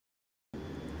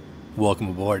Welcome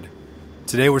aboard.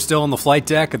 Today we're still on the flight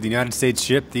deck of the United States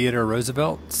ship Theodore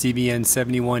Roosevelt, CVN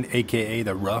 71, aka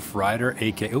the Rough Rider,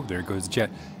 aka, oh, there goes the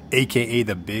jet, aka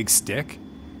the Big Stick.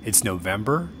 It's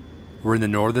November. We're in the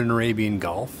northern Arabian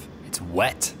Gulf. It's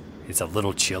wet. It's a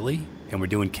little chilly, and we're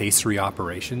doing Case-3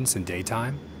 operations in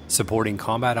daytime, supporting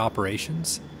combat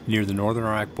operations near the northern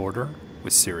Iraq border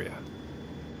with Syria.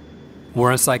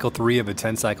 We're on cycle 3 of a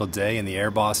 10-cycle day, and the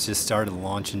air boss just started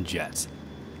launching jets.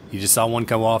 You just saw one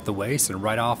come off the waist and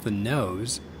right off the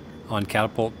nose on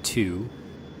Catapult 2,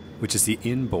 which is the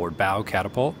inboard bow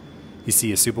catapult. You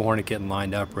see a Super Hornet getting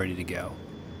lined up, ready to go.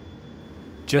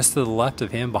 Just to the left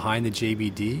of him, behind the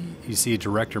JBD, you see a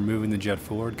director moving the jet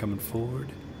forward, coming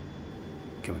forward,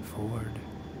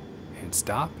 and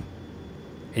stop.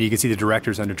 And you can see the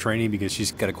director's under training because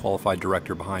she's got a qualified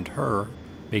director behind her,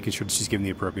 making sure that she's giving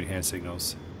the appropriate hand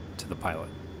signals to the pilot.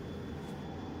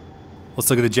 Let's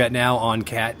look at the jet now on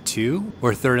Cat 2.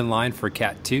 We're third in line for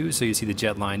Cat 2, so you see the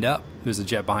jet lined up. There's a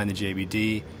jet behind the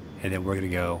JBD, and then we're going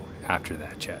to go after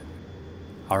that jet.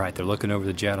 All right, they're looking over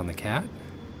the jet on the Cat.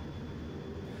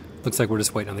 Looks like we're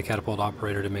just waiting on the catapult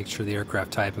operator to make sure the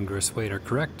aircraft type and gross weight are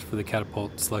correct for the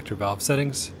catapult selector valve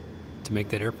settings to make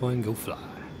that airplane go fly.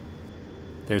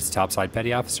 There's the topside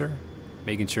petty officer,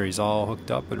 making sure he's all hooked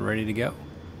up and ready to go.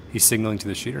 He's signaling to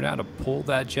the shooter now to pull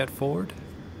that jet forward.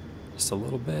 Just a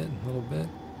little bit.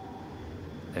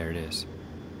 There it is.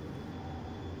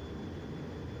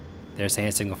 There's the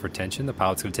hand signal for tension. The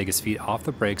pilot's going to take his feet off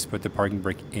the brakes, put the parking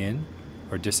brake in,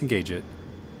 or disengage it.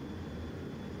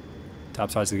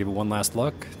 Topside's going to give it one last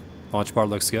look. Launch bar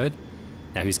looks good.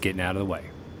 Now he's getting out of the way.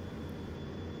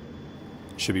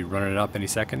 Should be running it up any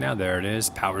second now. There it is.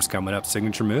 Power's coming up.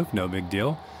 Signature move. No big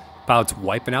deal. Pilot's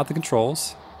wiping out the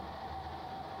controls.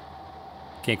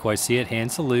 Can't quite see it.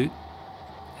 Hand salute.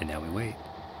 And now we wait.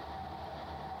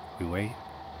 We wait.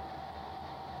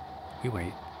 We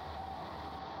wait.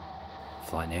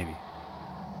 Fly Navy.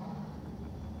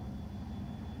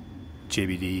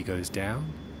 JBD goes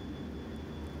down.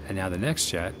 And now the next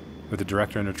jet, with the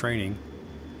director under training,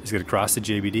 is going to cross the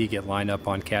JBD, get lined up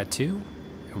on Cat 2.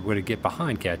 And we're going to get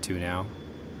behind Cat 2 now,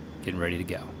 getting ready to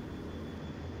go.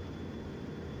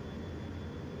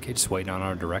 Okay, just waiting on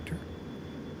our director.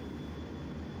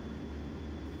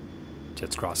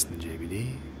 Jet's crossing the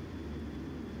JBD.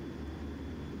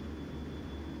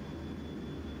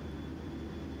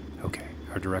 Okay,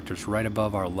 our director's right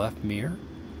above our left mirror,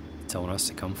 telling us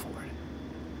to come forward.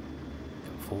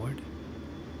 Come forward.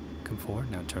 Come forward.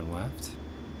 Now turn left.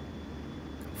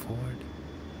 Come forward.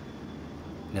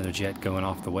 Another jet going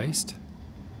off the waist.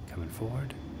 Coming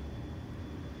forward.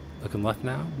 Looking left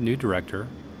now. New director.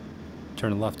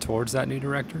 Turning left towards that new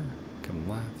director. Coming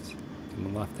left.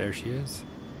 Coming left. There she is.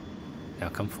 Now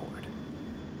come forward.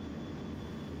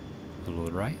 A little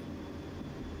to the right.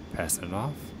 Passing it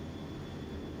off.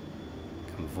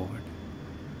 Come forward.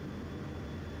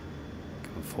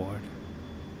 Come forward.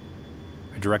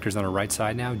 Our director's on our right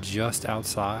side now, just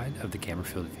outside of the camera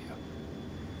field of view.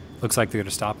 Looks like they're going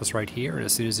to stop us right here, and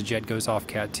as soon as the jet goes off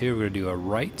Cat 2, we're going to do a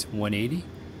right 180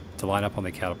 to line up on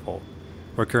the catapult.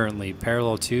 We're currently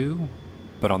parallel to,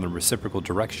 but on the reciprocal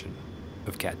direction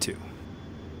of Cat 2.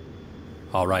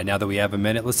 All right, now that we have a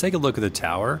minute, let's take a look at the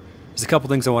tower. There's a couple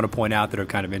things I want to point out that are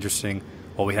kind of interesting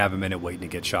while we have a minute waiting to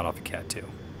get shot off of Cat 2.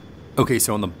 Okay,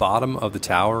 so on the bottom of the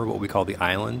tower, what we call the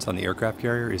islands on the aircraft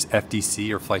carrier is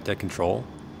FDC, or flight deck control,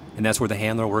 and that's where the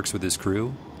handler works with his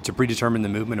crew to predetermine the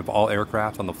movement of all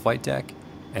aircraft on the flight deck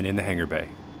and in the hangar bay.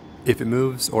 If it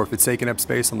moves or if it's taking up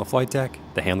space on the flight deck,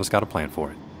 the handler's got a plan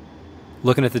for it.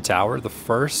 Looking at the tower, the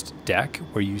first deck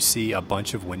where you see a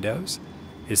bunch of windows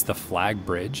is the flag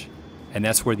bridge, and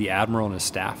that's where the admiral and his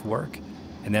staff work,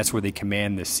 and that's where they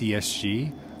command the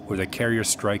CSG, or the Carrier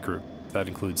Strike Group. That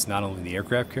includes not only the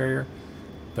aircraft carrier,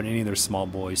 but any of their small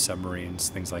boys, submarines,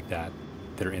 things like that,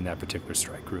 that are in that particular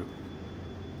strike group.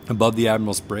 Above the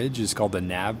admiral's bridge is called the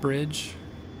nav bridge.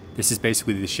 This is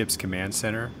basically the ship's command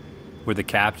center, where the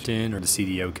captain or the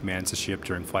CDO commands the ship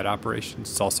during flight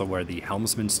operations. It's also where the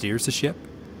helmsman steers the ship.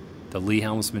 The lee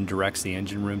helmsman directs the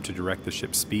engine room to direct the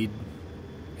ship's speed,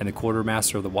 and the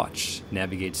quartermaster of the watch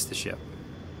navigates the ship.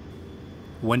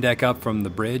 One deck up from the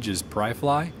bridge is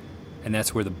Pry-Fly, and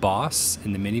that's where the boss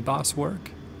and the mini-boss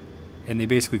work. And they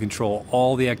basically control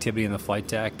all the activity in the flight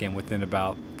deck and within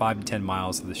about 5 to 10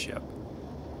 miles of the ship.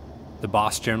 The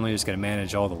boss generally is going to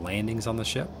manage all the landings on the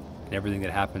ship and everything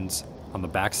that happens on the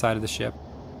backside of the ship,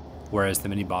 whereas the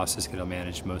mini-boss is going to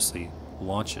manage mostly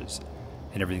launches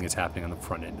and everything that's happening on the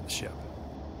front end of the ship.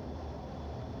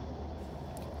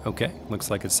 Okay, looks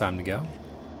like it's time to go.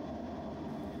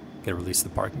 Gotta release the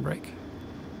parking brake.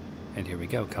 And here we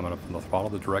go, coming up from the throttle.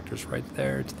 The director's right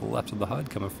there to the left of the HUD,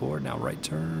 coming forward. Now right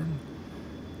turn.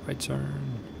 Right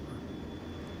turn.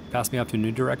 Pass me up to a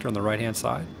new director on the right-hand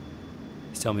side.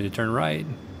 He's telling me to turn right.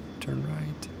 Turn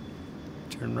right.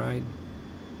 Turn right.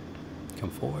 Come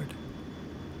forward.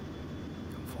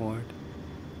 Come forward.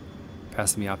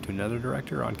 Passing me up to another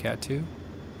director on Cat 2.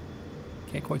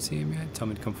 Can't quite see him yet. Tell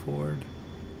me to come forward.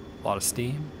 A lot of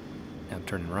steam. Now I'm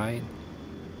turning right.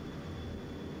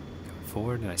 Coming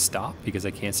forward, and I stop because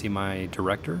I can't see my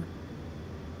director.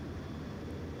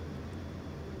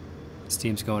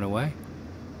 Steam's going away.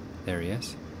 There he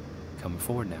is. Coming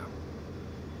forward now.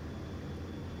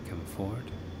 Coming forward.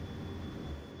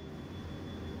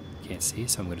 Can't see,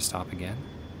 so I'm going to stop again.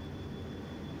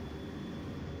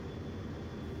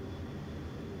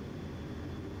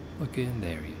 Looking,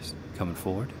 there he is. Coming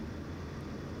forward.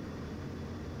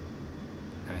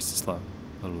 Nice and slow.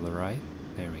 A little to the right.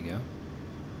 There we go.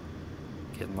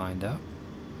 Getting lined up.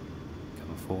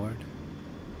 Coming forward.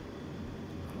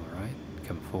 All right.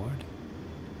 Coming forward.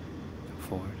 Come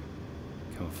forward.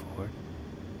 Coming forward.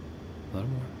 A little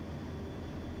more.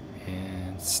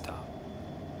 And stop.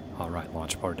 All right,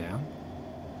 launch bar down.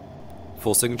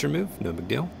 Full signature move, no big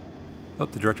deal. Oh,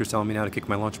 the director's telling me now to kick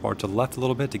my launch bar to the left a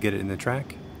little bit to get it in the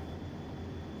track.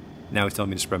 Now he's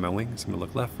telling me to spread my wings. I'm gonna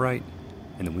look left, right,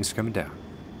 and the wings are coming down.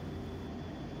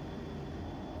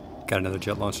 Got another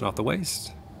jet launching off the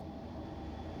waist.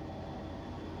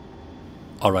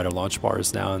 All right, our launch bar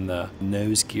is now in the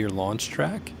nose gear launch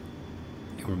track.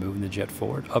 And we're moving the jet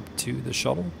forward up to the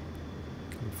shuttle.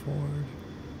 Coming forward.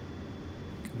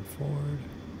 Coming forward.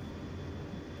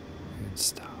 And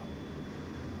stop.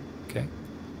 Okay.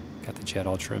 Got the jet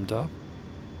all trimmed up.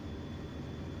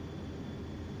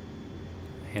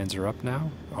 Hands are up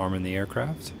now. Arm in the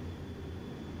aircraft.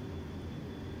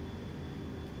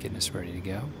 Getting us ready to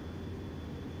go.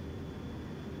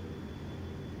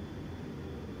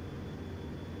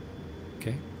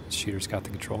 Okay. The shooter's got the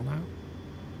control now.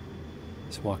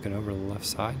 Just walking over to the left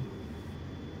side.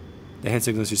 The hand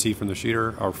signals you see from the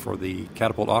shooter are for the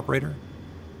catapult operator.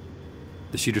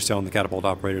 The shooter's telling the catapult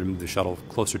operator to move the shuttle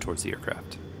closer towards the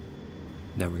aircraft.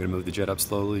 Now we're going to move the jet up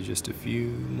slowly, just a few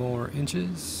more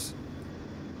inches.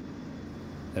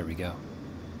 There we go.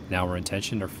 Now we're in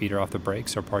tension. Our feet are off the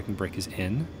brakes. Our parking brake is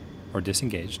in or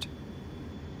disengaged.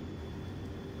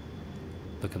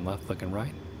 Looking left, looking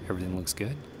right. Everything looks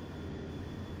good.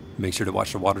 Make sure to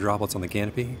watch the water droplets on the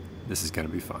canopy. This is going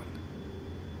to be fun.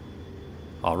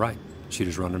 All right,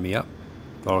 shooter's running me up.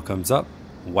 Throttle comes up,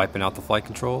 wiping out the flight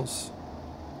controls.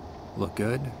 Look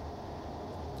good.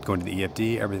 Going to the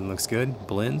EFD, everything looks good.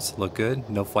 Blends, look good.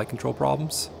 No flight control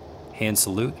problems. Hand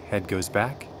salute, head goes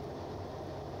back.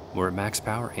 We're at max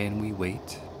power and we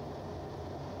wait.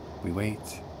 We wait.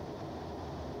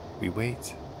 We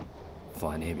wait.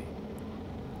 Fly Navy.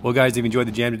 Well guys, if you enjoyed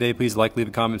the jam today, please like, leave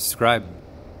a comment, subscribe.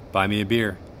 Buy me a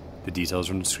beer. The details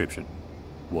are in the description.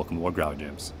 Welcome aboard Growler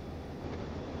Jams.